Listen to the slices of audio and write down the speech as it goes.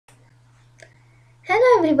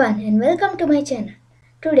everyone and welcome to my channel.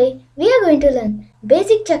 Today we are going to learn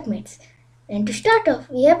basic checkmates, and to start off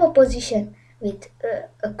we have a position with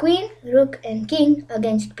a queen, rook and king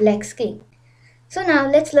against black's king. So now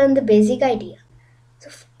let's learn the basic idea.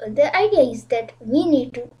 The idea is that we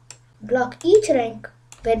need to block each rank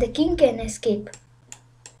where the king can escape,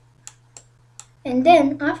 and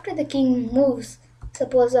then after the king moves,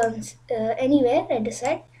 suppose on anywhere at the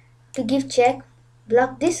side, to give check,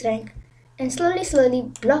 block this rank and slowly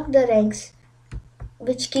block the ranks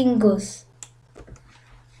which king goes.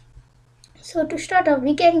 So to start off,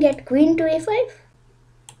 we can get queen to a5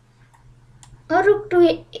 or rook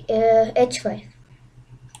to h5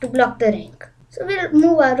 to block the rank. So we'll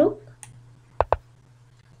move our rook.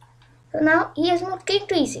 So now he has moved king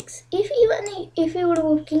to e6. If he would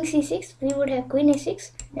move king c6, we would have queen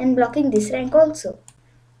a6 and blocking this rank also.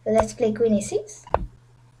 So let's play queen a6.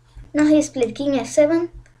 Now he has played king f7.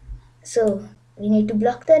 So we need to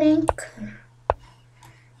block the rank.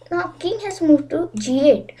 Now king has moved to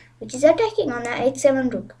g8, which is attacking on our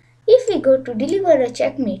h7 rook. If we go to deliver a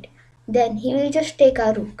checkmate, then he will just take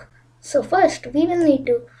our rook. So first we will need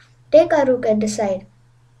to take our rook at the side.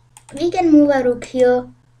 We can move our rook here,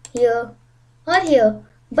 here or here,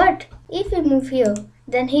 but if we move here,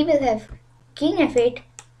 then he will have king f8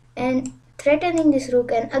 and threatening this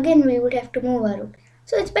rook, and again we would have to move our rook.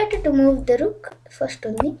 So it's better to move the rook first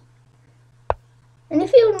only. And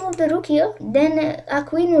if you would move the rook here, then our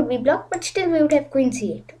queen would be blocked, but still we would have queen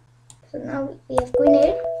c8. So now we have queen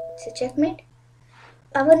a8, it's a checkmate.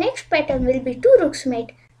 Our next pattern will be two rooks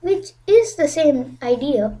mate, which is the same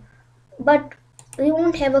idea, but we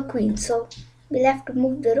won't have a queen, so we'll have to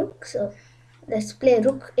move the rook. So let's play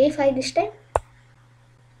rook a5 this time.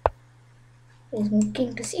 Let's move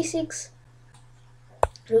king to c6,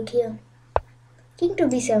 rook here, king to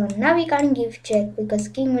b7. Now we can't give check because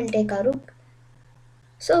king will take our rook.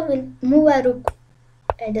 So we'll move our rook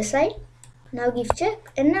at the side. Now give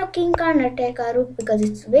check, and now king can't attack our rook because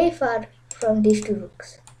it's way far from these two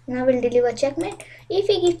rooks. Now we'll deliver checkmate. If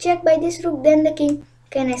we give check by this rook, then the king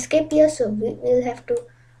can escape here, so we will have to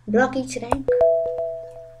block each rank.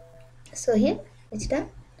 So here it's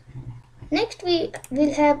done. Next we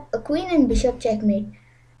will have a queen and bishop checkmate.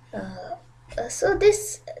 So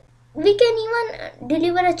this we can even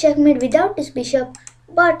deliver a checkmate without this bishop,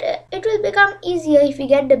 but it will become easier if we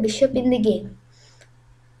get the bishop in the game.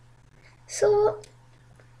 So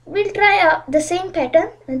we'll try the same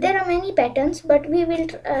pattern. There are many patterns, but we will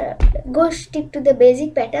go stick to the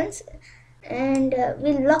basic patterns, and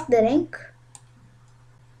we'll lock the rank.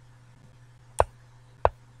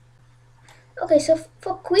 Okay, so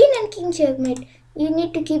for queen and king checkmate, you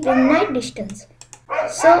need to keep in knight distance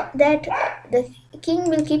so that the king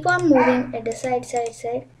will keep on moving at the side,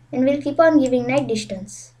 and will keep on giving knight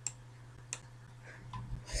distance.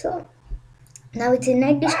 So now it's in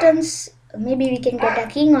knight distance. Maybe we can get a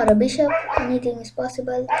king or a bishop. Anything is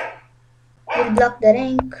possible. We'll block the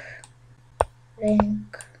rank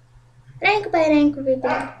by rank. We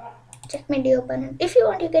will checkmate the opponent. If you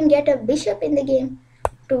want, you can get a bishop in the game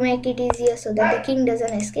to make it easier so that the king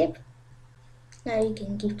doesn't escape. Now you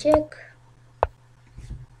can give check.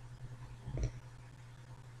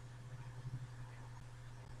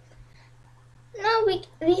 Now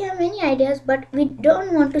we have many ideas, but we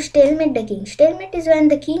don't want to stalemate the king. Stalemate is when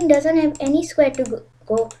the king doesn't have any square to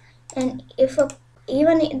go, and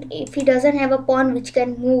even if he doesn't have a pawn which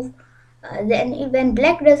can move, then when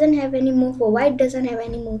black doesn't have any move or white doesn't have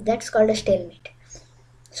any move, that's called a stalemate.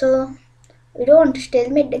 So we don't want to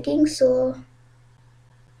stalemate the king, so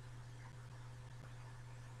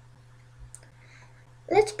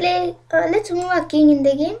let's move our king in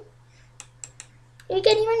the game. We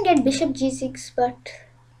can even get bishop g6, but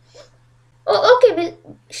okay,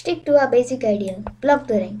 we'll stick to our basic idea, block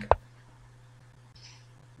the rank.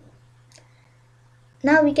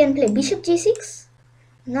 Now we can play bishop g6.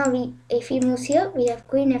 Now if he moves here, we have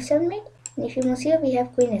queen f7 mate, and if he moves here, we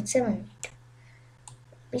have queen h7 mate.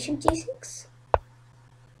 Bishop g6.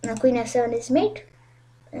 Now queen f7 is mate,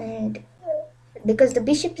 and because the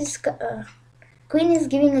bishop is queen is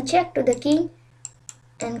giving a check to the king,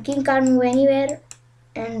 and king can't move anywhere,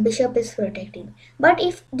 and bishop is protecting. But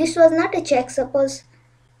if this was not a check, suppose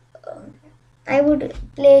I would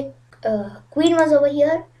play queen was over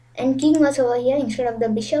here and king was over here instead of the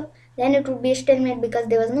bishop, then it would be a stalemate because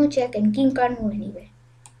there was no check and king can't move anywhere.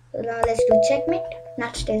 So now let's do checkmate,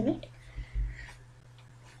 not stalemate.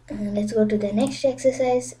 Let's go to the next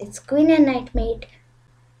exercise. It's queen and knight mate,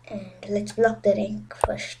 and let's block the rank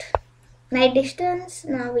first. Knight distance.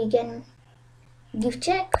 Now we can give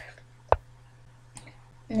check.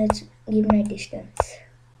 Let's give knight distance.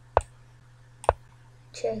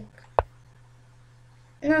 check.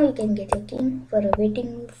 Now you can get your king for a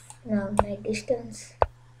waiting move. Now knight distance.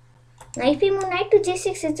 Now if we move knight to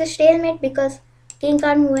g6, it's a stalemate because king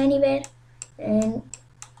can't move anywhere, and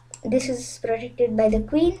this is protected by the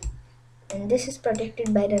queen and this is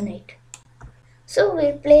protected by the knight. So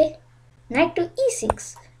we'll play knight to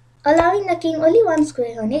e6, allowing the king only one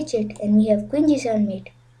square on h8, and we have queen g7 mate.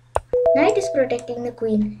 Knight is protecting the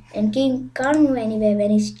queen and king can't move anywhere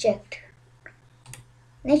when it's checked.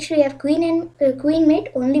 Next we have queen and queen mate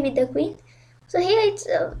only with the queen. So here it's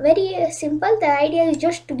very simple. The idea is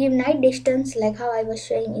just to give knight distance, like how I was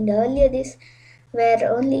showing in the earlier this, where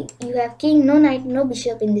only you have king, no knight, no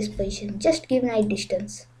bishop in this position. Just give knight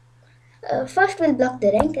distance. First we'll block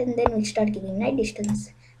the rank and then we'll start giving knight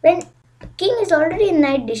distance. When king is already in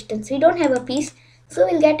knight distance, we don't have a piece, so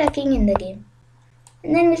we'll get a king in the game.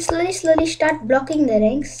 And then we'll slowly start blocking the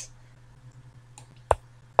ranks.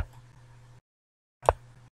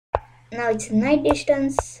 Now it's knight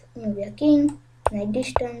distance, maybe a king, knight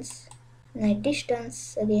distance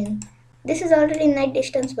again. This is already knight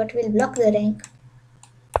distance, but we'll block the rank.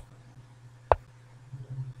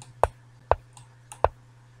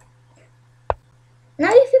 Now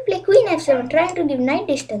if you play queen f7 trying to give knight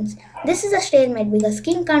distance, this is a stalemate because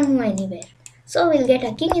king can't move anywhere. So we'll get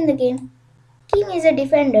a king in the game. King is a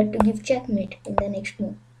defender to give checkmate in the next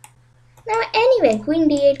move. Now anyway, queen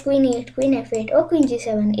d8, queen e8, queen f8 or queen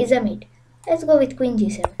g7 is a mate. Let's go with queen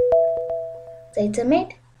g7. So it's a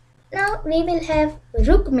mate. Now we will have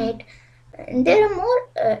rook mate. And there are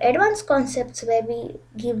more advanced concepts where we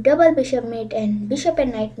give double bishop mate and bishop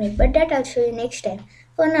and knight mate, but that I'll show you next time.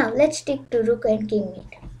 For now, let's stick to rook and king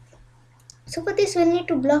mate. So for this we'll need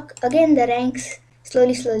to block again the ranks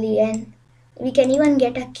slowly, and we can even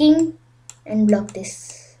get a king and block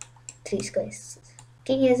this 3 squares.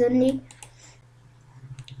 King has only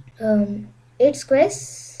 8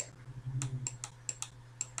 squares.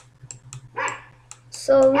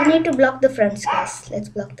 So we need to block the front squares. Let's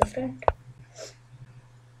block the front.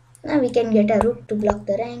 Now we can get a rook to block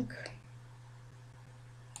the rank.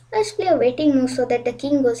 Let's play a waiting move so that the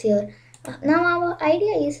king goes here. Now our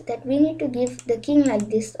idea is that we need to give the king like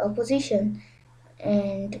this opposition,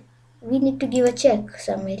 and we need to give a check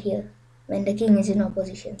somewhere here when the king is in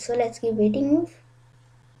opposition. So let's give waiting move,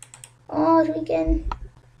 or we can,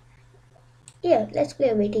 let's play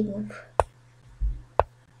a waiting move.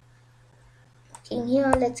 King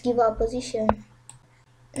here, let's give opposition.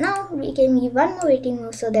 Now we can give one more waiting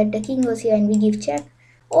move so that the king goes here and we give check.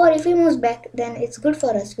 Or if he moves back, then it's good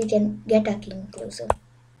for us. We can get a king closer.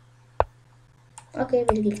 Okay,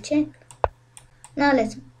 we'll give check. Now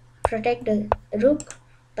let's protect the rook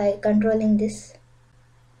by controlling this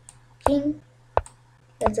king.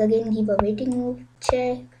 Let's again give a waiting move.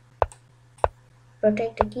 Check.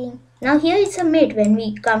 Protect the king. Now here it's a mate when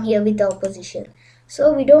we come here with the opposition.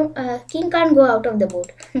 So we don't, king can't go out of the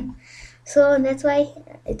board. So that's why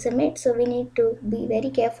it's a mate. So we need to be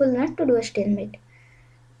very careful not to do a stalemate.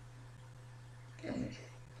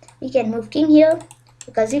 We can move king here,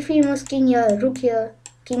 because if he moves king here, rook here,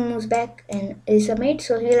 king moves back and is a mate,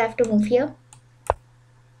 so he will have to move here.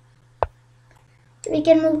 We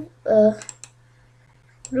can move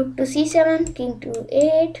rook to c7, king to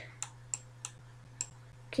a8,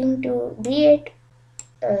 king to b8,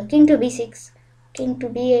 king to b6, king to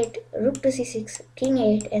b8, rook to c6, king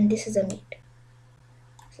a8, and this is a mate.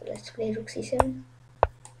 So let's play rook c7.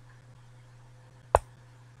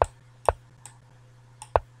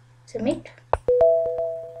 Submit.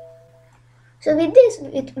 So with this,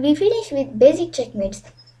 we finish with basic checkmates.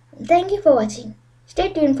 Thank you for watching.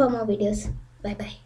 Stay tuned for more videos. Bye bye.